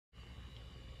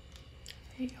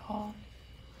Hey y'all,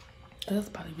 that's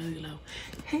probably really low.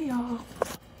 Hey y'all.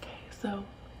 Okay, so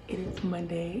it is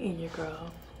Monday and your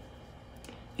girl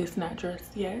is not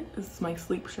dressed yet. This is my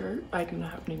sleep shirt. I do not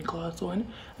have any gloss on.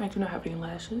 I do not have any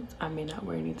lashes. I may not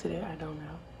wear any today. I don't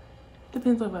know.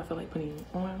 Depends on if I feel like putting it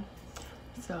on.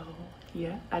 So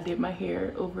yeah, I did my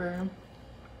hair over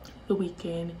the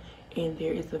weekend and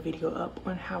there is a video up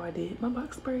on how I did my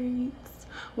box braids.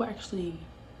 Well, actually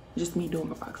just me doing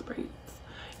my box braids.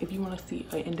 If you want to see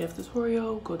an in-depth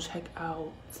tutorial, go check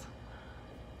out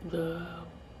the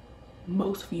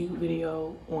most viewed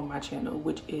video on my channel,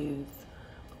 which is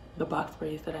the box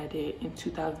braids that I did in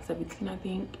 2017, I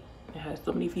think. It has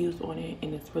so many views on it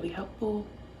and it's really helpful.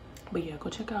 But yeah, go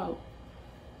check out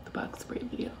the box braid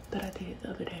video that I did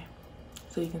the other day,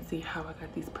 so you can see how I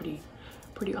got these pretty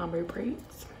ombre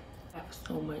braids. I have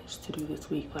so much to do this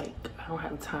week. Like, I don't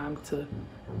have time to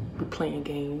be playing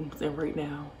games, and right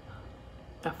now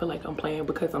I feel like I'm playing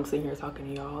because I'm sitting here talking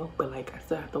to y'all, but like I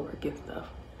still have to work and stuff.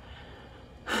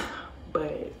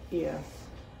 But yeah,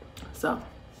 so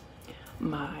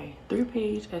my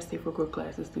 3-page essay for group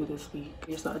class is due this week.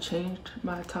 So I changed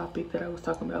my topic that I was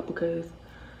talking about because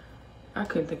I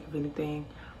couldn't think of anything.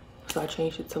 So I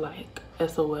changed it to like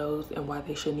SOLs and why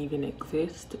they shouldn't even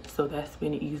exist. So that's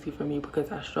been easy for me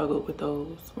because I struggled with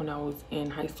those when I was in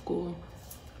high school.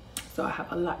 So I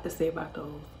have a lot to say about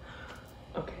those.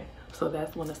 Okay, so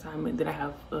that's one assignment. Then I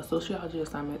have a sociology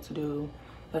assignment to do.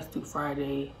 That's due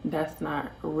Friday. That's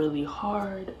not really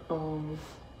hard.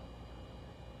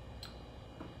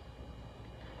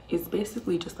 It's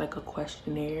basically just like a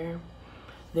questionnaire.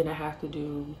 Then I have to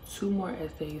do 2 more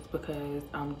essays because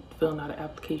I'm filling out an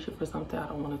application for something. I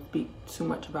don't want to speak too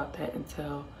much about that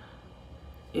until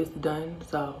it's done.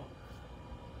 So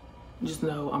just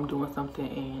know I'm doing something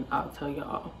and I'll tell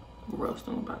y'all real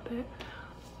soon about that.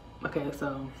 Okay,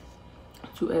 so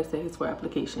 2 essays for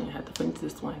application. I have to finish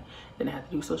this one. Then I have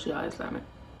to do sociology assignment.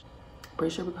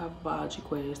 Pretty sure we're gonna have a biology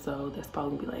quiz, so that's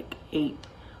probably gonna be like 8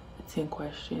 or 10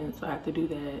 questions. So I have to do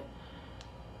that.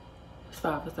 It's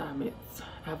 5 assignments.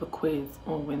 I have a quiz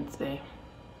on Wednesday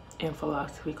in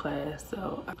philosophy class,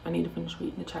 so I need to finish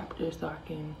reading the chapter so I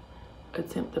can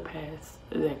attempt to pass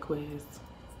that quiz.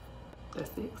 That's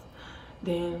 6.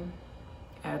 Then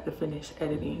I have to finish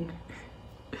editing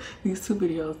these 2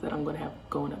 videos that I'm gonna have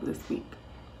going up this week.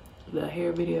 The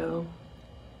hair video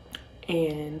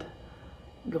and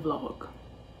the vlog.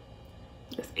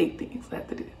 That's 8 things I have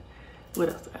to do. What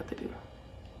else do I have to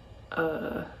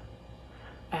do?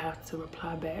 I have to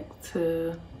reply back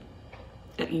to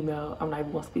an email. I'm not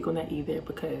even gonna speak on that either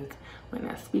because when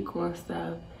I speak on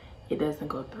stuff, it doesn't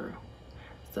go through.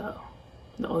 So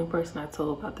the only person I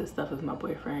told about this stuff is my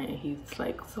boyfriend, and he's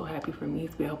like so happy for me.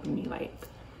 He's been helping me like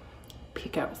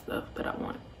pick out stuff that I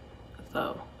want.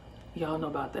 So y'all know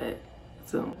about that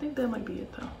soon. I think that might be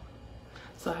it though.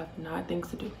 So I have 9 things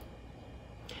to do.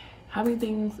 How many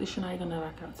things is Sha'Naya gonna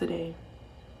knock out today?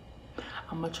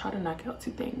 I'm gonna try to knock out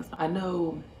 2 things. I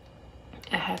know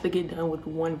I have to get done with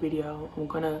 1 video. I'm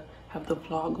gonna have the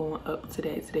vlog going up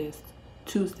today. Today is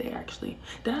Tuesday actually.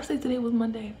 Did I say today was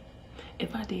Monday?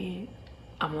 If I did,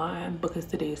 I'm lying because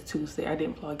today is Tuesday. I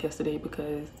didn't vlog yesterday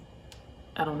because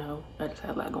I don't know. I just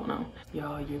had a lot going on.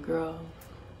 Y'all, your girl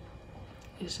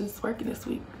is just working this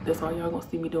week. That's all y'all gonna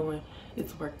see me doing.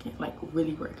 It's working, like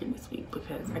really working this week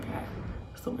because I got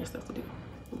so much stuff to do.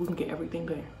 We can get everything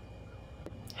done.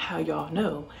 How y'all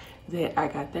know that I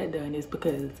got that done is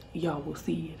because y'all will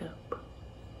see it up.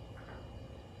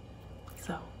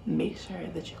 So make sure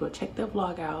that you go check the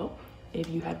vlog out if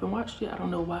you haven't watched it. I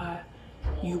don't know why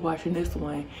you watching this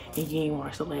one and you ain't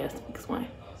watched the last week's one.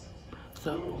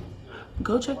 So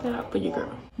go check that out for your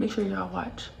girl. Make sure y'all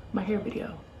watch my hair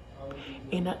video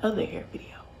and the other hair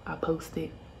video I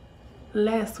posted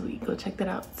last week. Go check that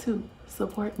out too.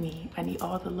 Support me. I need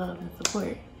all the love and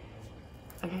support.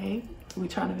 Okay, we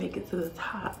trying to make it to the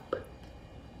top.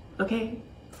 Okay,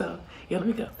 so yeah, let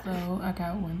me go. So I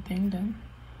got 1 thing done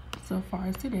so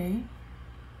far today,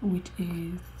 which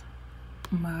is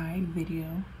my video.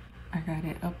 I got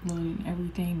it uploaded and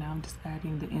everything. Now I'm just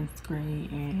adding the end screen,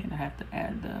 and I have to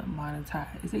add the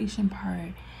monetization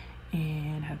part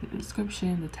and have the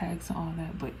description, the tags and all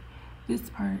that. But this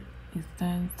part is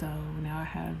done, so now I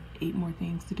have 8 more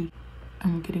things to do.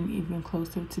 I'm getting even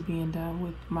closer to being done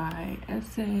with my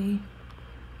essay.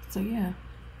 So yeah,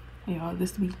 y'all,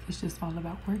 this week is just all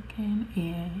about working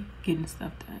and getting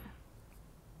stuff done.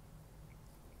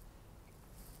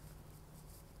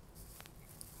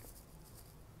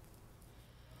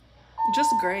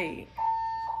 Just great.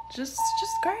 Just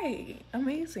great.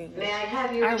 Amazing. May I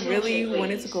have your attention, really please?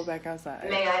 wanted to go back outside.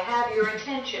 May I have your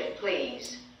attention,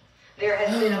 please? There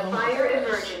has been a fire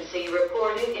emergency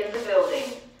reported in the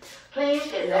building. Please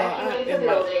evacuate the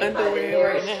building by the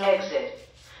nearest exit.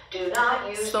 Do not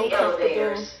use the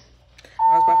elevators.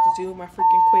 I was about to do my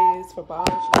freaking quiz for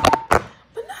biology,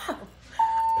 but no,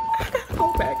 I gotta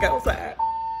go back outside.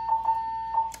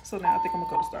 So now I think I'm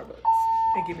gonna go to Starbucks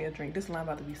and get me a drink. This line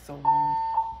about to be so long.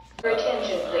 Your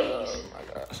attention, please. Oh my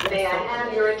gosh. May I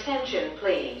have your attention,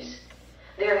 please?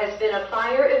 There has been a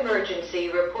fire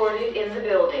emergency reported in the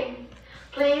building.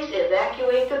 Please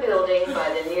evacuate the building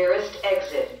by the nearest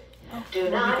exit. Do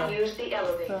not use the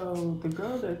elevator. So the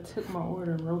girl that took my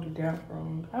order wrote it down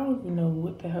wrong. I don't even know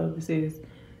what the hell this is.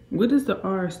 What does the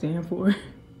R stand for?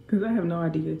 Because I have no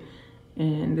idea.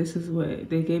 And this is what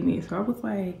they gave me. So I was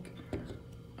like,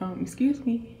 excuse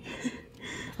me.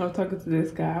 I was talking to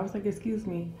this guy. I was like, excuse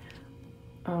me.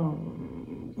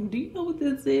 Do you know what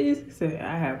this is? He said,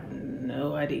 I have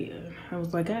no idea. I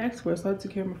was like, I asked for a salt to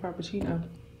caramel frappuccino.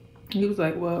 He was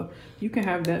like, well, you can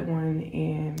have that one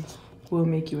and we'll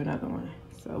make you another one.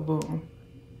 So boom,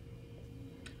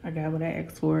 I got what I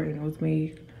asked for and it was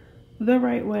made the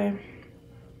right way.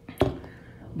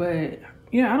 But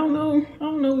yeah, I don't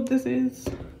know what this is.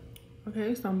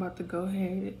 Okay, so I'm about to go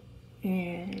ahead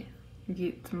and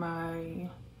get my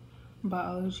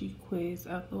biology quiz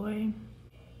out the way.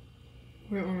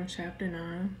 We're on chapter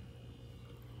 9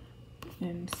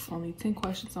 and it's only 10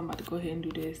 questions, so I'm about to go ahead and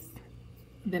do this.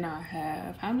 Then I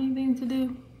have how many things to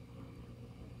do?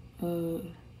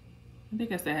 I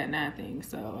think I said I had 9 things,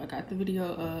 so I got the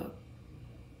video up.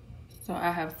 So I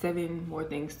have 7 more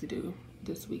things to do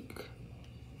this week.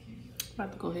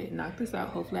 About to go ahead and knock this out.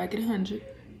 Hopefully I get 100.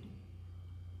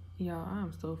 Y'all,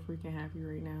 I'm so freaking happy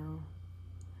right now.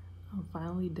 I'm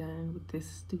finally done with this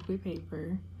stupid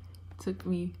paper. It took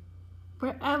me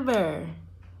forever.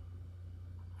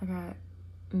 I got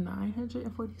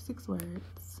 946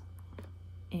 words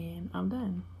and I'm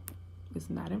done. It's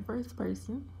not in first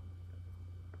person.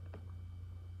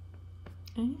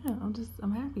 And yeah,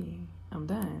 I'm happy. I'm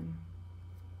done.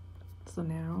 So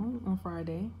now on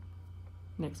Friday,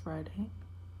 next Friday,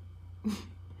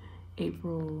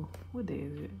 April, what day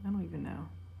is it? I don't even know.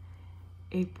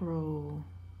 April,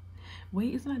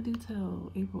 wait, it's not due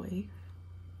till April 8th?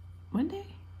 Monday?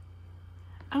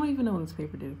 I don't even know when this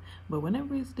paper due, but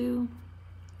whenever it's due,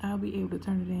 I'll be able to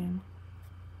turn it in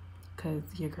because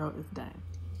your girl is done.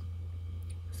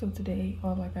 So today,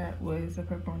 all I got was a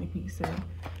pepperoni pizza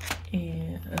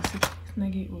and a 6-piece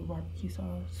nugget with barbecue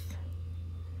sauce.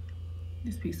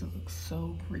 This pizza looks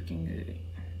so freaking good.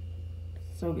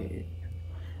 So good.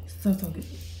 So good.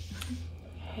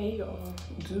 Hey y'all,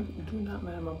 do not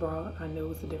mind my bra. I know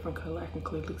it's a different color. I can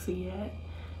clearly see it.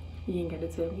 You ain't gotta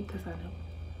tell me because I know.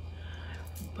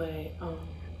 But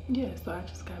yeah, so I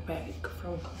just got back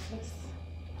from class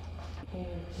and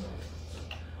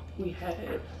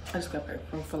I just got back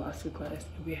from philosophy class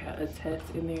and we had a test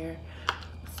in there.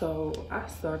 So I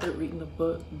started reading the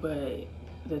book, but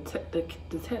the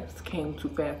test came too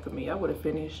fast for me. I would have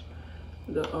finished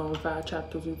the 5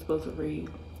 chapters we were supposed to read,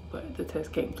 but the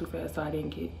test came too fast, so I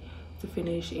didn't get to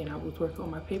finish. And I was working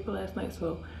on my paper last night,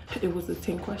 so it was a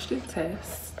 10-question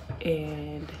test,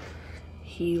 and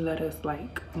he let us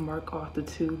like mark off the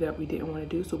 2 that we didn't want to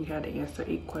do, so we had to answer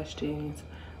 8 questions.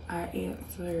 I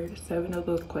answered 7 of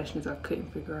those questions. I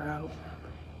couldn't figure out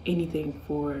anything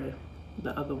for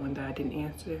the other one that I didn't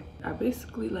answer. I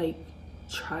basically like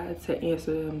tried to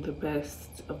answer them the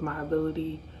best of my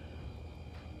ability,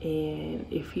 and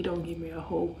if he don't give me a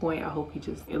whole point, I hope he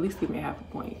just at least give me a half a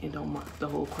point and don't mark the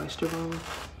whole question wrong,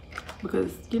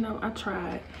 because you know I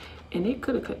tried and they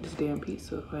could have cut this damn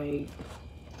pizza. Like,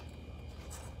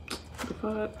 the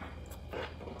fuck.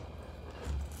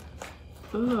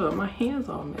 Ugh, my hands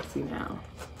all messy now.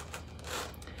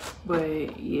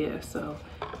 But yeah, so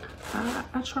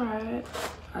I tried.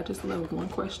 I just left 1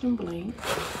 question blank.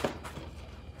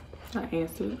 I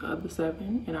answered the other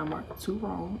 7 and I marked 2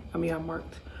 wrong. I mean, I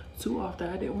marked 2 off that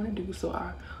I didn't want to do, so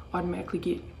I automatically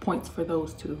get points for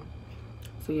those 2.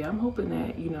 So yeah, I'm hoping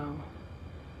that, you know,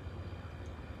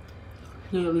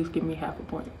 he'll at least give me half a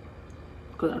point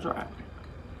because I tried.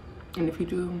 And if you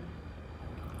do,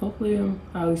 hopefully I'll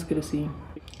at least get a C.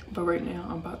 But right now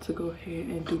I'm about to go ahead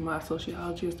and do my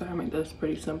sociology assignment. That's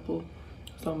pretty simple,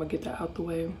 so I'm gonna get that out the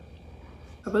way.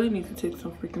 I really need to take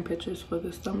some freaking pictures for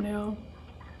this thumbnail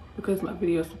because my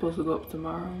video is supposed to go up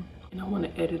tomorrow and I want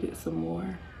to edit it some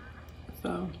more.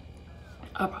 So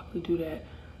I'll probably do that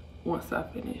once I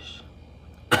finish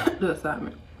the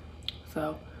assignment.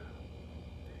 So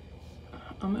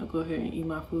I'm gonna go ahead and eat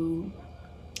my food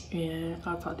and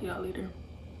I'll talk to y'all later.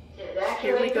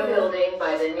 Evacuate the building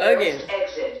by the nearest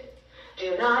exit.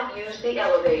 Do not use the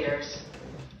elevators.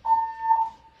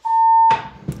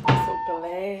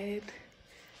 glad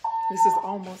this is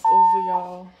almost over,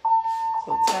 y'all.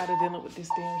 So tired of dealing with this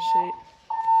damn shit.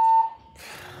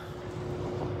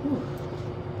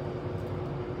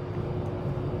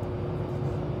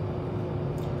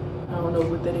 I don't know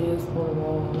what that is on the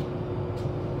wall.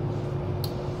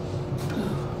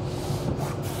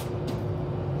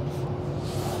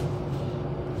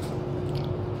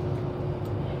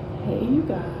 Hey, you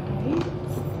guys.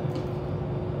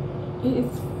 It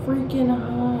is freaking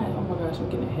hot. Oh my gosh, I'm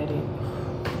getting a headache.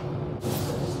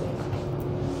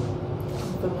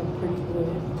 I'm feeling pretty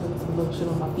good. Putting some lotion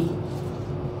on my feet.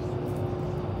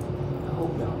 I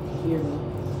hope y'all can hear me.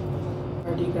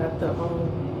 Already got the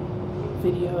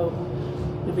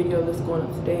video that's going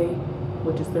up today,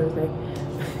 which is Thursday.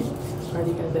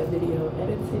 Already got that video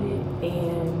edited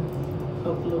and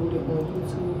uploaded on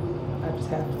YouTube. I just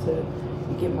have to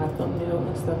get my thumbnail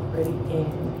and stuff ready,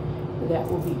 and that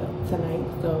will be up tonight.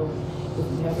 So if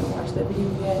you haven't watched that video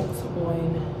yet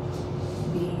on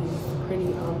these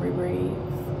pretty ombre braids,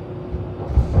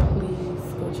 please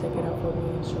go check it out for me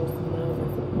and show some love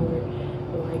and support.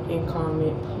 Like and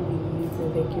comment, please,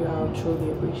 and thank you. I'll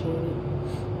truly appreciate it,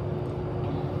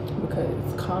 because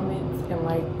comments and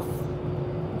likes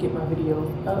get my videos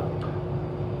up.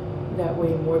 That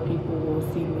way more people will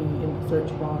see me in the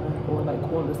search bar, or like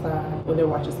on the side when they're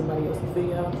watching somebody else's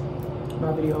video.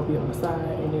 My video will be on the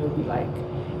side and it will be like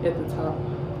at the top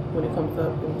when it comes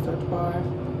up in the search bar.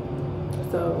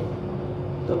 So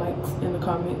the likes and the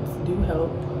comments do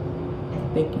help.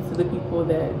 Thank you to the people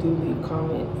that do leave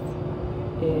comments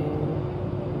and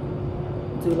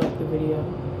do like the video,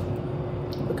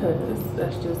 because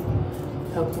that's just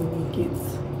helping me get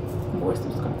more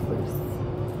subscribers.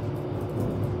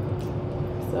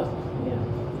 So yeah.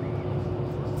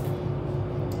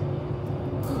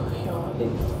 Oh, y'all, it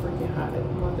is freaking hot.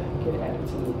 I'm going to get an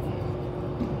attitude.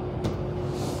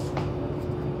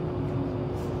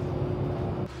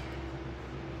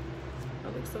 I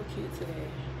look so cute today.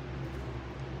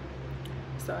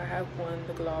 So I have on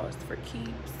the gloss for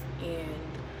keeps,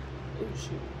 and oh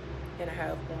shoot, and I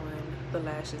have on the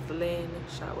lashes Lynn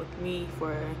shot with me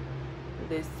for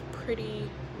this pretty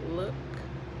look.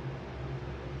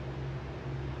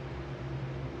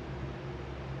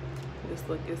 This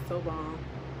look is so bomb.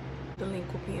 The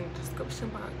link will be in the description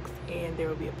box, and there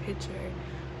will be a picture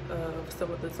of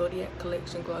some of the Zodiac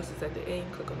collection glosses at the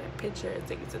end. Click on that picture,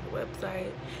 take you to the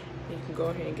website, and you can go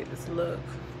ahead and get this look.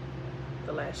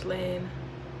 The lash Lynn,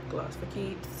 gloss for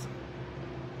keeps,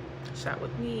 shot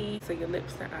with me, so your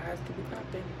lips and eyes can be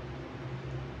popping.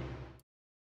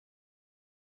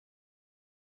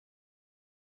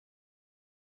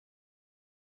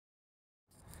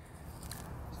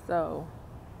 So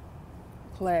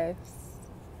class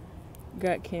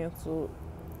got canceled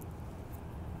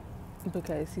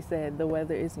because he said the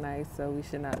weather is nice, so we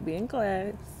should not be in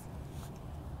class.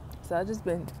 So I just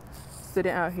been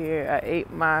sitting out here. I ate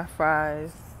my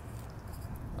fries.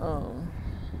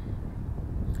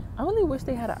 I really wish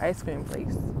they had an ice cream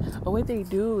place. Or what they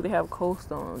do, they have Cold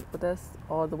Stones, but that's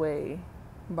all the way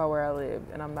by where I live,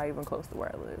 and I'm not even close to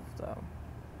where I live. So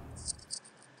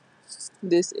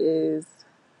this is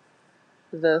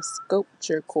the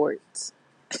sculpture court.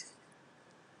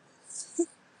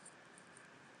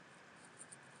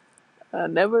 I've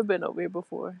never been over here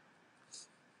before.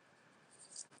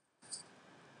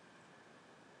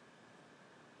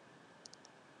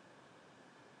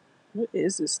 What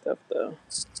is this stuff though?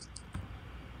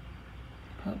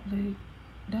 Public,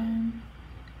 done,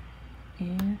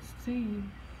 and save.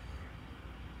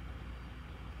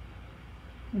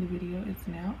 The video is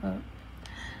now up.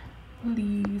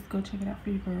 Please go check it out for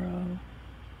your girl.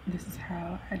 This is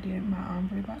how I did my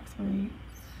ombre box braids.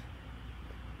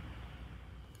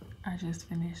 I just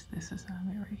finished this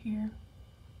assignment right here.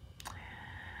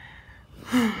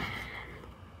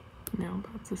 Now I'm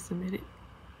about to submit it.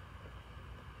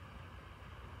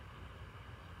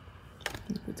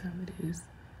 Look what time it is.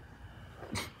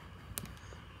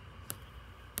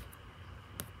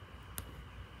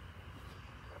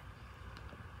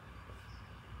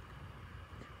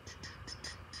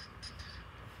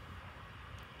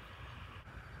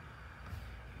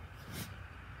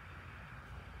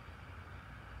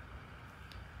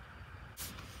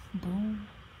 Boom.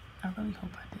 I really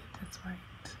hope I did this right.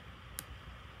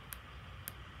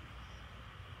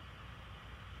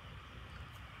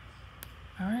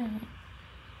 All right.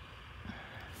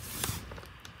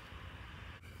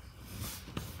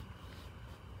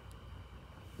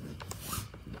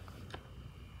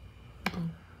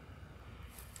 Boom.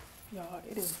 Y'all,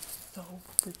 it is so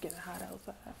freaking hot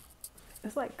outside.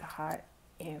 It's like hot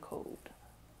and cold.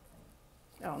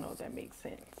 I don't know if that makes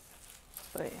sense,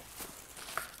 but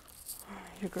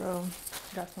Your girl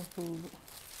got some food.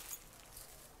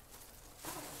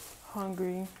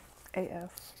 Hungry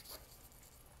AF.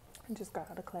 I just got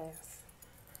out of class.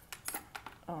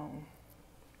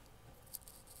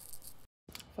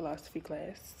 Philosophy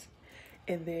class.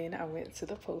 And then I went to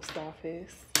the post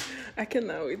office. I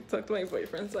cannot wait to talk to my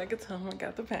boyfriend so I could tell him I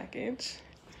got the package.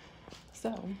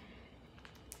 So,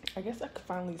 I guess I could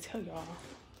finally tell y'all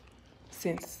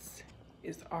since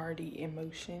it's already in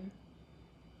motion.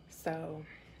 So,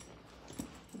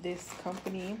 this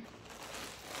company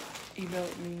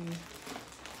emailed me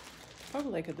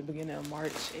probably like at the beginning of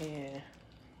March, and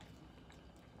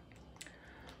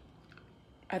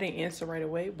I didn't answer right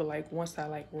away, but like once I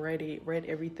like read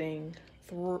everything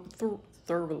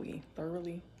thoroughly,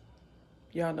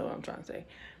 y'all know what I'm trying to say.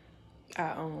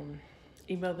 I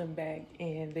emailed them back,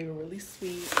 and they were really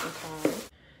sweet and kind.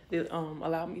 They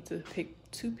allowed me to pick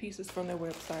 2 pieces from their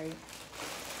website.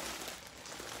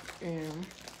 And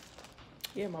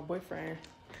yeah, my boyfriend,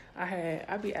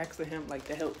 I be asking him like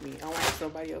to help me. I don't ask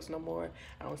nobody else no more.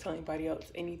 I don't tell anybody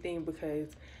else anything, because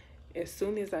as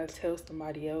soon as I tell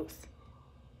somebody else,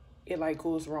 it like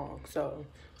goes wrong. So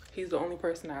he's the only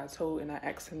person I told, and I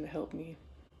asked him to help me.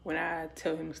 When I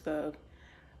tell him stuff,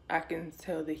 I can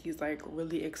tell that he's like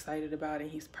really excited about it.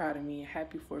 He's proud of me and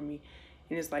happy for me,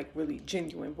 and it's like really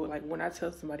genuine. But like when I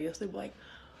tell somebody else, they be like,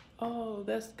 oh,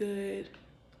 that's good.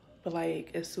 But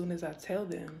like as soon as I tell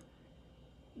them,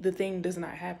 the thing does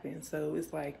not happen. So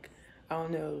it's like, I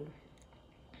don't know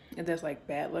if that's like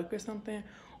bad luck or something,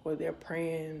 or they're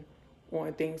praying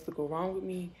on things to go wrong with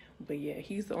me. But yeah,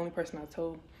 he's the only person I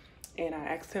told, and I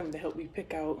asked him to help me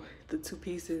pick out the 2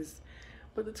 pieces.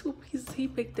 But the 2 pieces he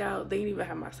picked out, they didn't even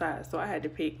have my size, so I had to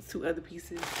pick 2 other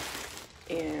pieces.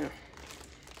 And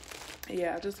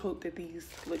yeah, I just hope that these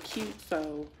look cute,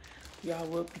 so y'all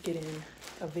will be getting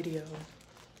a video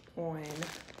on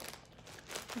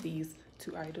these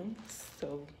 2 items.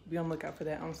 So be on the lookout for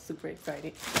that. I'm super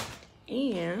excited.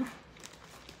 And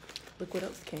look what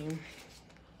else came.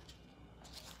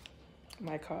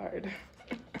 My card.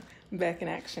 Back in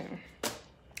action.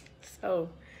 So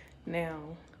now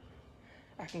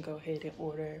I can go ahead and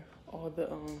order all the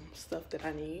stuff that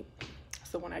I need.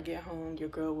 So when I get home, your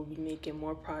girl will be making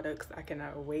more products. I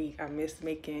cannot wait. I miss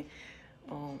making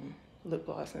lip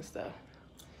gloss and stuff.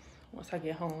 Once I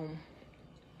get home,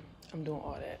 I'm doing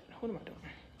all that. What am I doing?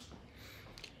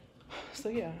 So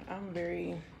yeah, I'm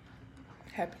very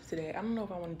happy today. I don't know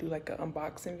if I want to do like an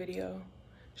unboxing video.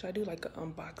 Should I do like an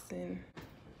unboxing?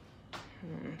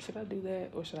 Should I do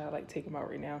that, or should I like take them out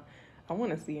right now? I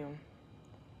want to see them.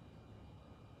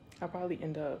 I'll probably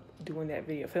end up doing that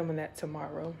video, filming that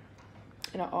tomorrow.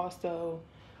 And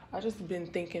I just been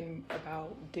thinking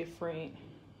about different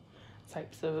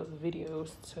types of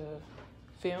videos to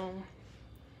film.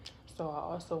 So I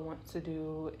also want to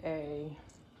do a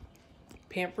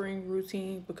pampering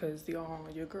routine, because y'all,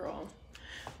 your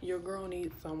girl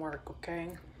needs some work, okay?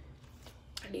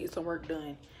 I need some work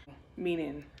done,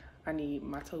 meaning I need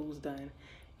my toes done,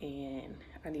 and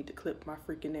I need to clip my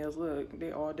freaking nails. Look,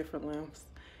 they're all different lengths.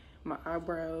 My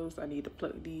eyebrows, I need to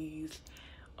pluck these.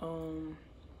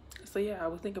 So yeah, I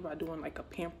was thinking about doing like a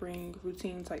pampering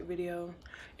routine type video,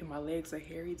 and my legs are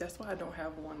hairy. That's why I don't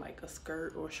have on like a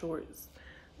skirt or shorts.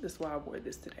 That's why I wore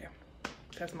this today,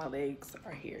 because my legs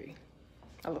are hairy.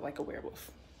 I look like a werewolf.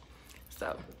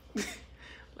 So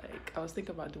like I was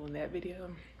thinking about doing that video.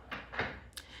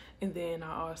 And then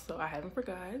I haven't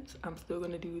forgot, I'm still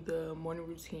gonna do the morning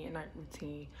routine and night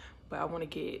routine, but I wanna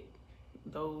get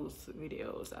those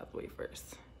videos out the way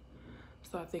first.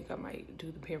 So I think I might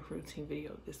do the pamper routine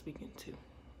video this weekend too.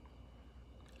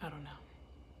 I don't know.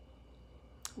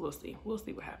 We'll see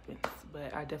what happens,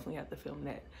 but I definitely have to film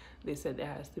that. They said that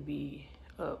has to be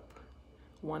up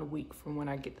 1 week from when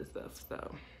I get the stuff,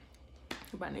 so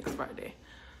by next Friday.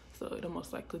 So it'll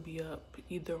most likely be up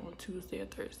either on Tuesday or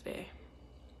Thursday.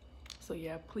 So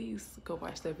yeah, please go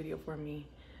watch that video for me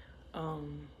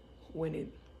when it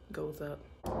goes up.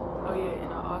 Oh yeah,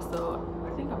 and I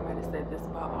think I might have said this,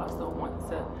 but I also want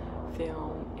to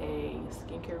film a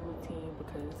skincare routine,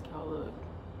 because y'all look,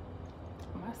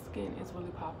 my skin is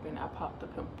really popping. I popped a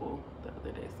pimple the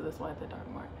other day, so that's why I had the dark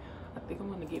mark. I think I'm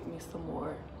gonna get me some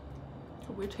more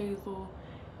witch hazel,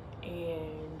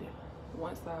 and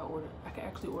once I can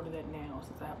actually order that now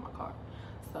since I have my card.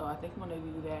 So I think I'm gonna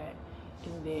do that,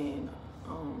 and then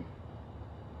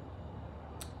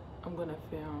I'm gonna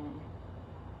film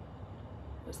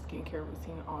a skincare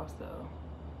routine also,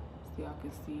 so y'all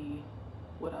can see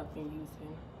what I've been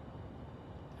using.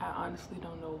 I honestly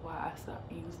don't know why I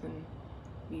stopped using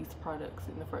these products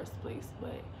in the first place,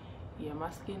 but yeah,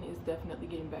 my skin is definitely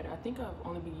getting better. I think I've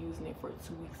only been using it for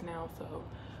 2 weeks now, so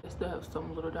I still have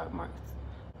some little dark marks.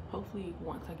 Hopefully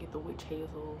once I get the witch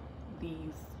hazel,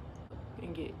 these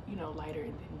and get, you know, lighter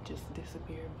and then just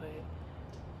disappear.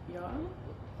 But y'all, I look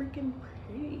freaking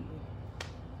pretty.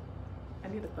 I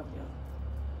need a thumbnail.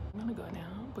 I'm gonna go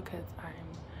now because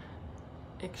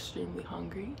I'm extremely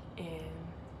hungry, and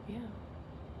yeah,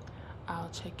 I'll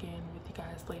check in with you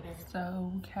guys later.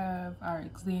 So we have our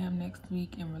exam next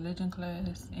week in religion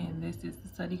class, and this is the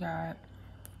study guide.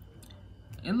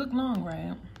 It looked long,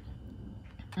 right?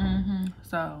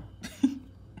 So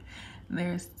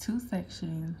there's 2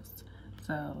 sections.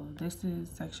 So this is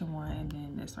section 1, and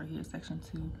then this right here is section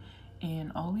 2.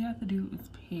 And all we have to do is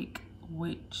pick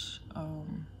which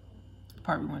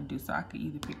part we want to do. So I could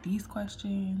either pick these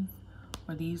questions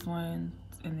or these ones,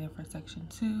 and then for section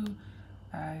 2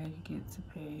 I get to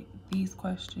pick these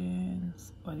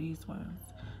questions or these ones.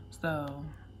 So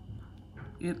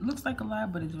it looks like a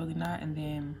lot, but it's really not. And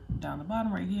then down the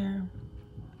bottom right here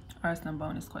are some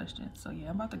bonus questions. So yeah,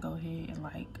 I'm about to go ahead and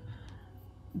like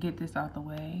get this out the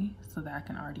way so that I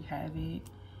can already have it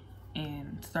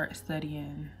and start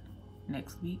studying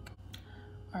next week.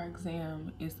 Our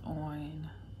exam is on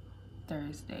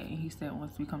Thursday. He said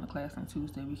once we come to class on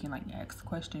Tuesday, we can like ask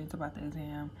questions about the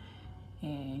exam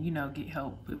and, you know, get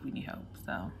help if we need help.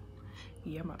 So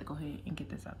yeah, I'm about to go ahead and get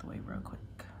this out the way real quick.